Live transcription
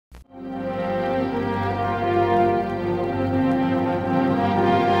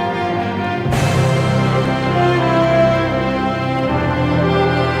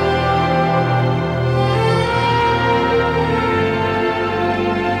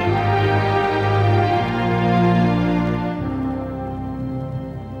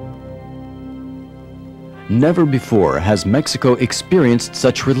Never before has Mexico experienced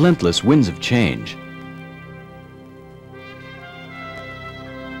such relentless winds of change.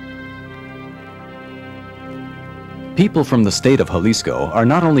 People from the state of Jalisco are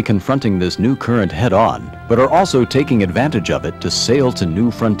not only confronting this new current head-on, but are also taking advantage of it to sail to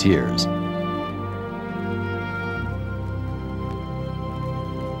new frontiers.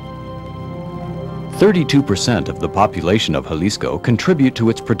 "32% of the population of Jalisco contribute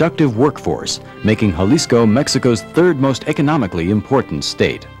to its productive workforce, making Jalisco Mexico's third most economically important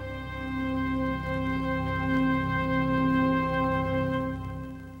state.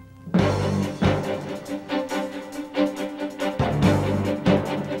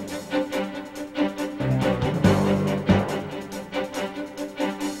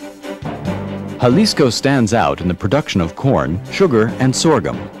 Jalisco stands out in the production of corn, sugar, and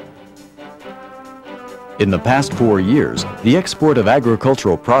sorghum. In the past 4 years, the export of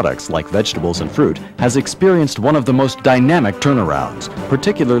agricultural products like vegetables and fruit has experienced one of the most dynamic turnarounds,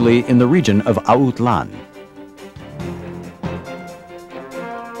 particularly in the region of Autlan.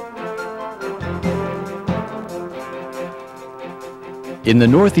 In the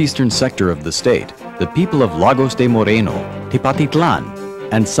northeastern sector of the state, the people of Lagos de Moreno, Tepatitlan,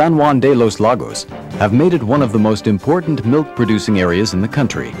 and San Juan de los Lagos have made it one of the most important milk-producing areas in the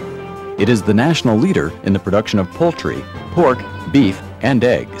country. It is the national leader in the production of poultry, pork, beef, and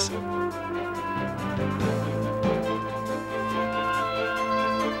eggs.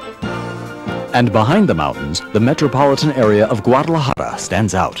 And behind the mountains, the metropolitan area of Guadalajara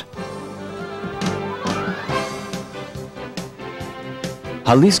stands out.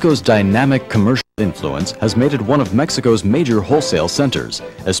 Jalisco's dynamic commercial influence has made it one of Mexico's major wholesale centers,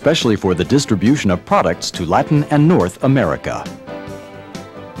 especially for the distribution of products to Latin and North America.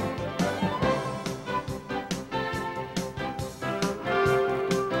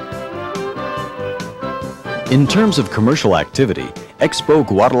 In terms of commercial activity, Expo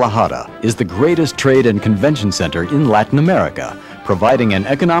Guadalajara is the greatest trade and convention center in Latin America, providing an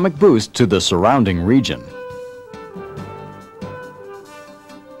economic boost to the surrounding region.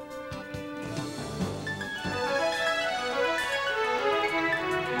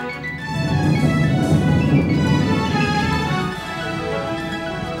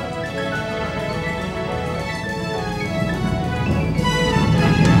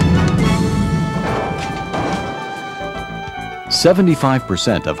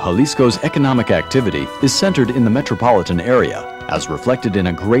 "75% of Jalisco's economic activity is centered in the metropolitan area, as reflected in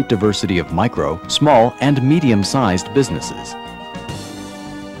a great diversity of micro, small, and medium-sized businesses.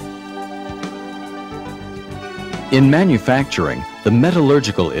 In manufacturing, the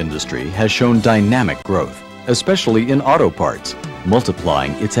metallurgical industry has shown dynamic growth, especially in auto parts,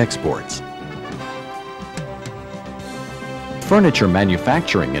 multiplying its exports. Furniture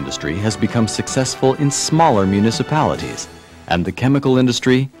manufacturing industry has become successful in smaller municipalities, and the chemical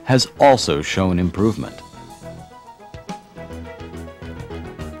industry has also shown improvement.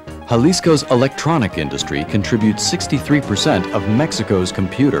 Jalisco's electronic industry contributes 63% of Mexico's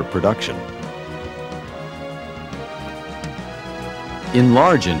computer production. In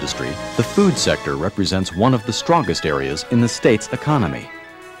large industry, the food sector represents one of the strongest areas in the state's economy.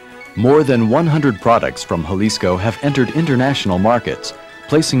 More than 100 products from Jalisco have entered international markets,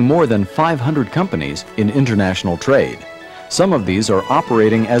 placing more than 500 companies in international trade. Some of these are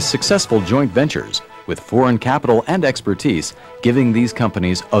operating as successful joint ventures, with foreign capital and expertise giving these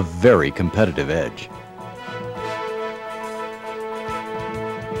companies a very competitive edge.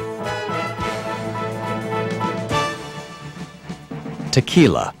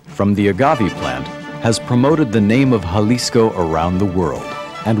 Tequila from the agave plant has promoted the name of Jalisco around the world,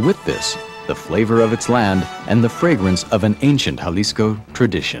 and with this, the flavor of its land and the fragrance of an ancient Jalisco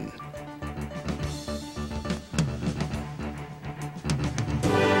tradition.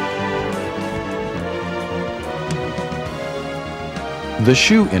 The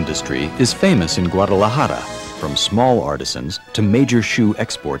shoe industry is famous in Guadalajara, from small artisans to major shoe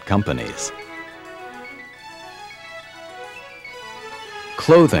export companies.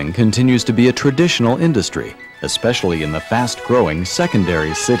 Clothing continues to be a traditional industry, especially in the fast-growing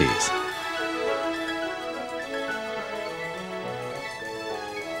secondary cities.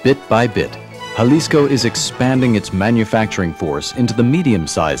 Bit by bit, Jalisco is expanding its manufacturing force into the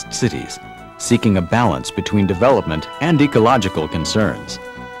medium-sized cities, seeking a balance between development and ecological concerns.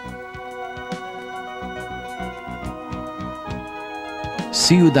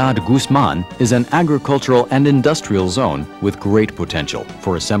 Ciudad Guzman is an agricultural and industrial zone with great potential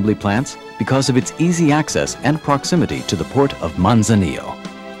for assembly plants because of its easy access and proximity to the port of Manzanillo.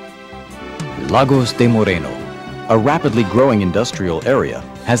 Lagos de Moreno, a rapidly growing industrial area,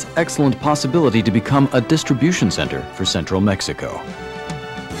 has excellent possibility to become a distribution center for central Mexico.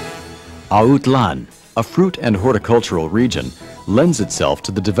 Autlan, a fruit and horticultural region, lends itself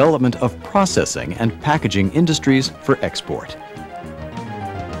to the development of processing and packaging industries for export.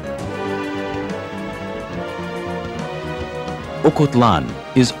 Ocotlan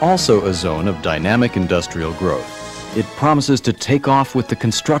is also a zone of dynamic industrial growth. It promises to take off with the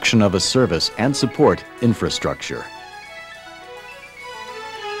construction of a service and support infrastructure.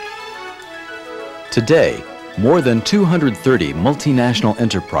 Today, more than 230 multinational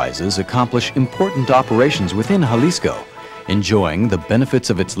enterprises accomplish important operations within Jalisco, enjoying the benefits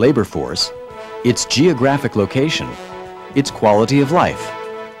of its labor force, its geographic location, its quality of life,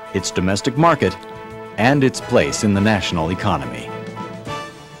 its domestic market, and its place in the national economy.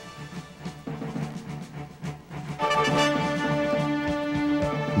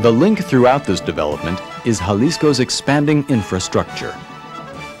 The link throughout this development is Jalisco's expanding infrastructure.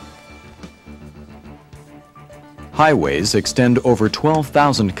 Highways extend over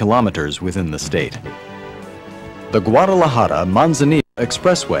 12,000 kilometers within the state. The Guadalajara-Manzanillo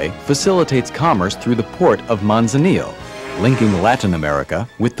Expressway facilitates commerce through the port of Manzanillo, linking Latin America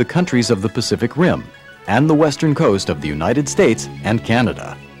with the countries of the Pacific Rim and the western coast of the United States and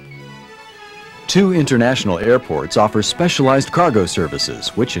Canada. 2 international airports offer specialized cargo services,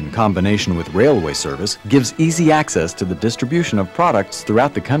 which in combination with railway service gives easy access to the distribution of products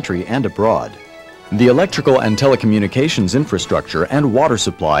throughout the country and abroad. The electrical and telecommunications infrastructure and water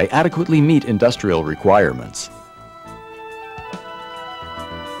supply adequately meet industrial requirements.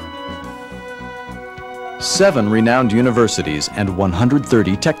 7 renowned universities and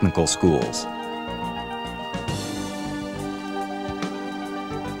 130 technical schools.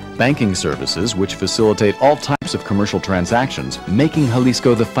 Banking services which facilitate all types of commercial transactions, making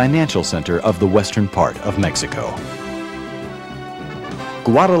Jalisco the financial center of the western part of Mexico.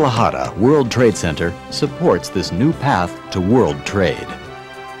 Guadalajara World Trade Center supports this new path to world trade.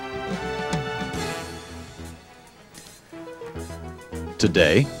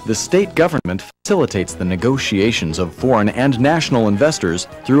 Today, the state government facilitates the negotiations of foreign and national investors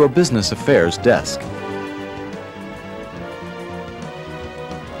through a business affairs desk.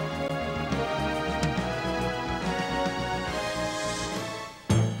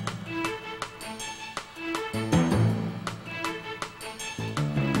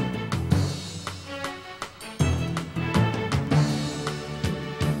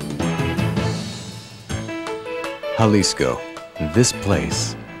 Jalisco, this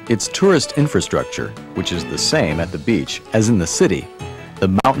place, its tourist infrastructure, which is the same at the beach as in the city,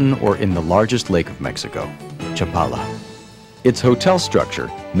 the mountain or in the largest lake of Mexico, Chapala. Its hotel structure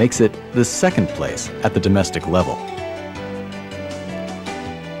makes it the second place at the domestic level.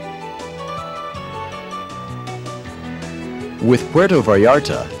 With Puerto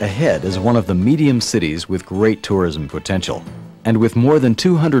Vallarta ahead as one of the medium cities with great tourism potential, and with more than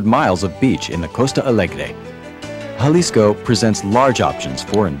 200 miles of beach in the Costa Alegre, Jalisco presents large options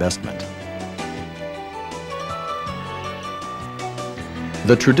for investment.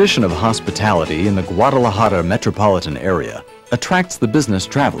 The tradition of hospitality in the Guadalajara metropolitan area attracts the business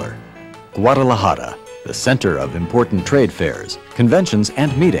traveler. Guadalajara, the center of important trade fairs, conventions,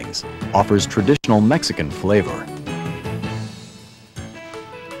 and meetings, offers traditional Mexican flavor.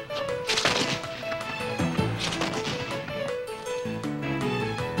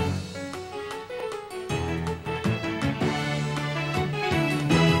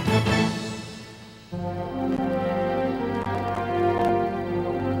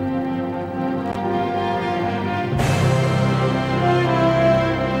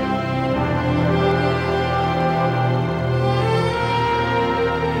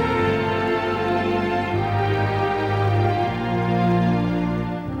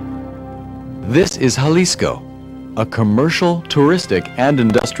 This is Jalisco, a commercial, touristic, and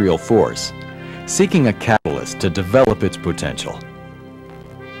industrial force, seeking a catalyst to develop its potential.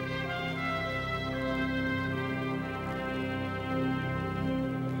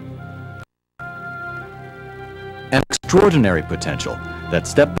 An extraordinary potential that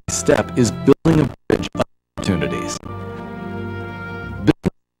step by step is building a bridge of opportunities.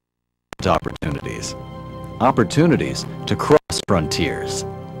 Building opportunities. Opportunities to cross frontiers.